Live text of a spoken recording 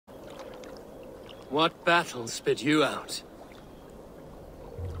What battle spit you out?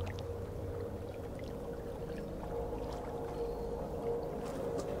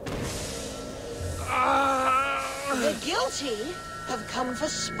 The guilty have come for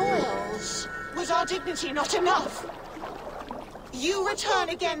spoils. Was our dignity not enough? You return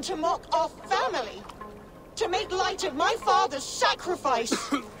again to mock our family? To make light of my father's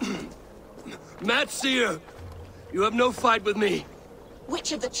sacrifice? Mad Seer, you have no fight with me.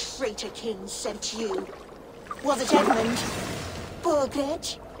 Which of the traitor kings sent you? Was it Edmund? Burgred?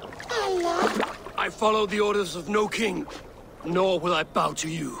 Allah? I follow the orders of no king, nor will I bow to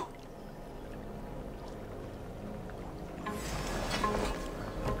you.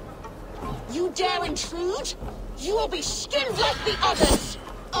 You dare intrude? You will be skinned like the others!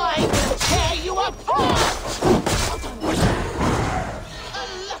 I will tear you apart! A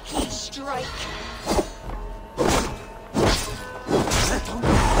lucky strike!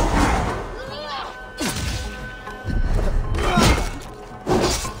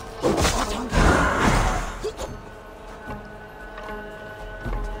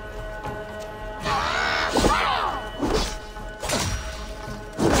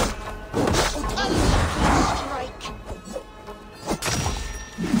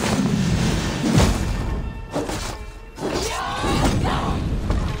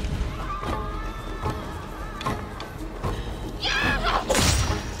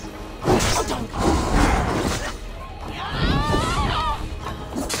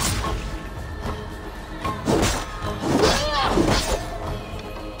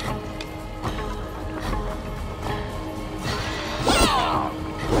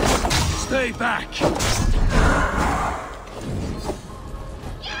 Stay back!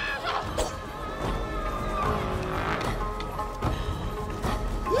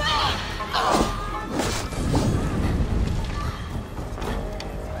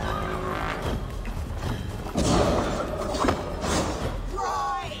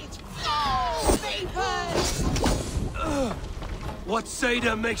 What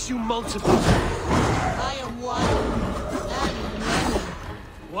Seder makes you multiple? I am one, and many.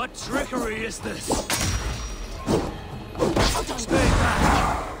 What trickery is this? Stay back!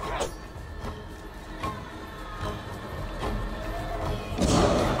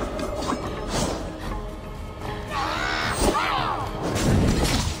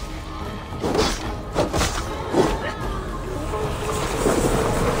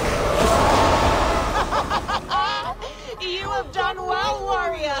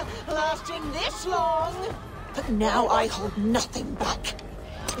 Lasting this long. But now I hold nothing back.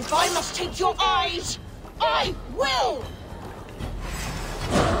 If I must take your eyes, I will!